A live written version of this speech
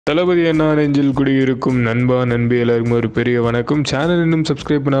தளபதி அண்ணா நெஞ்சில் குடியிருக்கும் நண்பா நண்பி எல்லாருக்கும் ஒரு பெரிய வணக்கம். சேனல் இன்னும்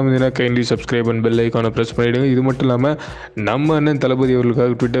சப்ஸ்கிரைப் பண்ணாமல் இருந்தீங்கன்னா கைண்ட்லி சப்ஸ்கிரைப் அண்ட் பெல் ஐக்கானை ப்ரெஸ் பண்ணிவிடுங்க. இது மட்டும் இல்லாமல் நம்ம அண்ணன் தளபதி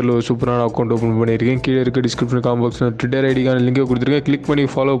அவர்களுக்காக ட்விட்டரில் ஒரு சூப்பரான அக்கௌண்ட் ஓப்பன் பண்ணியிருக்கேன். கீழே இருக்க டிஸ்கிரிப்ஷன் காம்பாக்ஸில் ட்விட்டர் ஐடிக்கான லிங்கை கொடுத்துருக்கேன். கிளிக் பண்ணி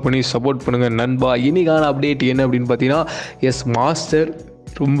ஃபாலோ பண்ணி சப்போர்ட் பண்ணுங்கள் நண்பா. இன்னைக்கான அப்டேட் என்ன அப்படின்னு பார்த்தீங்கன்னா, எஸ் மாஸ்டர்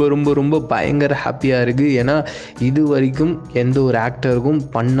ரொம்ப ரொம்ப ரொம்ப பயங்கர ஹாப்பியாக இருக்குது. ஏன்னா இது வரைக்கும் எந்த ஒரு ஆக்டருக்கும்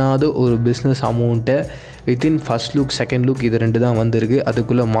பண்ணாத ஒரு பிஸ்னஸ் அமௌண்ட்டை within first look second look இது ரெண்டு தான் வந்திருக்கு.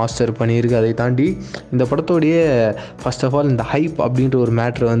 அதுக்குள்ளே மாஸ்டர் பண்ணியிருக்கு. அதை தாண்டி இந்த படத்தோடைய ஃபர்ஸ்ட் ஆஃப் ஆல் இந்த ஹைப் அப்படின்ற ஒரு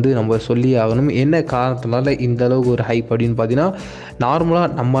மேட்ரு நம்ம சொல்லி ஆகணும். என்ன காரணத்தினால இந்த அளவுக்கு ஒரு ஹைப் அப்படின்னு பார்த்தீங்கன்னா, நார்மலாக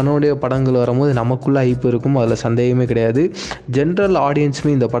நம்மளுடைய படங்கள் வரும்போது நமக்குள்ளே ஹைப் இருக்கும், அதில் சந்தேகமே கிடையாது. ஜென்ரல்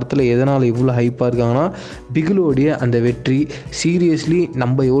ஆடியன்ஸுமே இந்த படத்தில் எதனால் இவ்வளோ ஹைப்பாக இருக்காங்கன்னா, பிகிலோடைய அந்த வெற்றி சீரியஸ்லி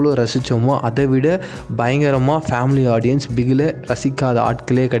நம்ம எவ்வளோ ரசித்தோமோ அதை விட பயங்கரமாக ஃபேமிலி ஆடியன்ஸ் பிகிலை ரசிக்காத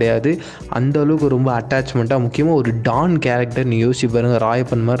ஆட்களே கிடையாது. அந்த அளவுக்கு ரொம்ப அட்டாச்மெண்ட்டாக, முக்கியமாக ஒரு டான் கேரக்டர் நீ யோசிச்சு பாருங்கள்,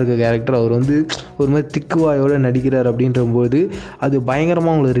 ராயப்பன் மாதிரி இருக்க கேரக்டர் அவர் ஒரு மாதிரி திக்குவாயோடு நடிக்கிறார் அப்படின்றபோது அது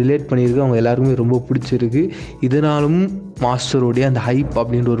பயங்கரமாக அவங்களை ரிலேட் பண்ணியிருக்கு. அவங்க எல்லாருக்குமே ரொம்ப பிடிச்சிருக்கு. இதனாலும் மாஸ்டருடைய அந்த ஹைப்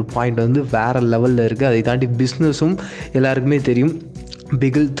அப்படின்ற ஒரு பாயிண்ட் வேறு லெவலில் இருக்குது. அதை தாண்டி பிஸ்னஸும் எல்லாருக்குமே தெரியும்.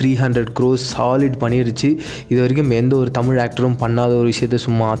 பிகில் 300 crores சாலிட் பண்ணிடுச்சு. இது வரைக்கும் எந்த ஒரு தமிழ் ஆக்டரும் பண்ணாத ஒரு விஷயத்தை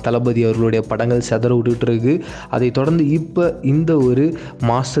சும்மா தளபதி அவர்களுடைய படங்கள் செதற விட்டுருக்கு. அதை தொடர்ந்து இப்போ இந்த ஒரு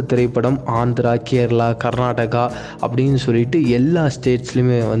மாஸ்டர் திரைப்படம் ஆந்திரா, கேரளா, கர்நாடகா அப்படின்னு சொல்லிட்டு எல்லா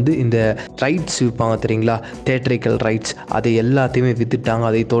ஸ்டேட்ஸ்லையுமே இந்த ரைட்ஸ் விற்பாங்க தெரியுங்களா, தேட்ரிக்கல் ரைட்ஸ், அதை எல்லாத்தையுமே விற்றுட்டாங்க.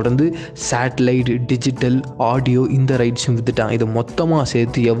 அதை தொடர்ந்து சேட்டலைட், டிஜிட்டல், ஆடியோ இந்த ரைட்ஸும் விற்றுட்டாங்க. இதை மொத்தமாக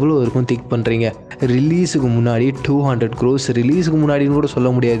சேர்த்து எவ்வளோ இருக்கும் திங்க் பண்ணுறீங்க? ரிலீஸுக்கு முன்னாடி 200 crores, ரிலீஸுக்கு முன்னாடின்னு கூட சொல்ல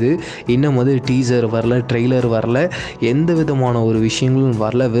முடியாது. இன்னும் டீசர் வரல, ட்ரெய்லர் வரல, எந்த விதமான ஒரு விஷயங்களும்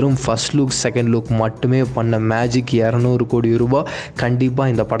வரல. வெறும் ஃபர்ஸ்ட் லுக் செகண்ட் லுக் மட்டுமே பண்ண மேஜிக் 200 கோடி ரூபாய்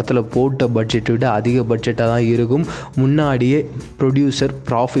கண்டிப்பாக இந்த படத்தில் போட்ட பட்ஜெட்டை விட அதிக பட்ஜெட்டாக தான் இருக்கும். முன்னாடியே ப்ரொடியூசர்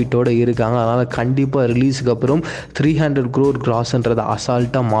ப்ராஃபிட்டோடு இருக்காங்க. அதனால் கண்டிப்பாக ரிலீஸுக்கு அப்புறம் 300 crore கிராஸ்ன்றதை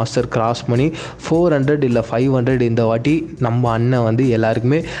அசால்ட்டாக மாஸ்டர் கிராஸ் பண்ணி 400 இல்லை 500 இந்த வாட்டி நம்ம அண்ணன்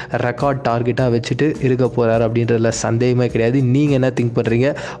எல்லாருக்குமே ரெக்கார்ட் டார்கெட்டாக வச்சுட்டு இருக்க போகிறார் அப்படின்றதுல சந்தேகமே கிடையாது. நீங்கள் என்ன திங்க் பண்ணுறீங்க?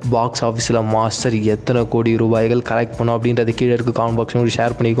 பாக்ஸ் ஆஃபீஸில் மாஸ்டர் எத்தனை கோடி ரூபாய்கள் கலெக்ட் பண்ணோம் அப்படின்றத கீழே இருக்க காமெண்ட் பாக்ஸில்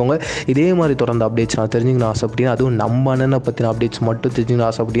ஷேர் பண்ணிக்கோங்க. இதே மாதிரி தொடர்ந்து அப்டேட்ஸ் நான் தெரிஞ்சுக்கணும் ஆசைப்பட்டீங்கன்னா, அதுவும் நம்ம அண்ணனை பற்றின அப்டேட்ஸ் மட்டும் தெரிஞ்சுக்கணும்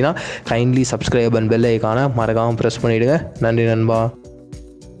ஆசைப்பட்டீங்கன்னா கைண்ட்லி சப்ஸ்கிரைப் அண்ட் பெல் ஐக்கானை மறக்காமல் ப்ரெஸ் பண்ணிவிடுங்க. நன்றி நண்பா.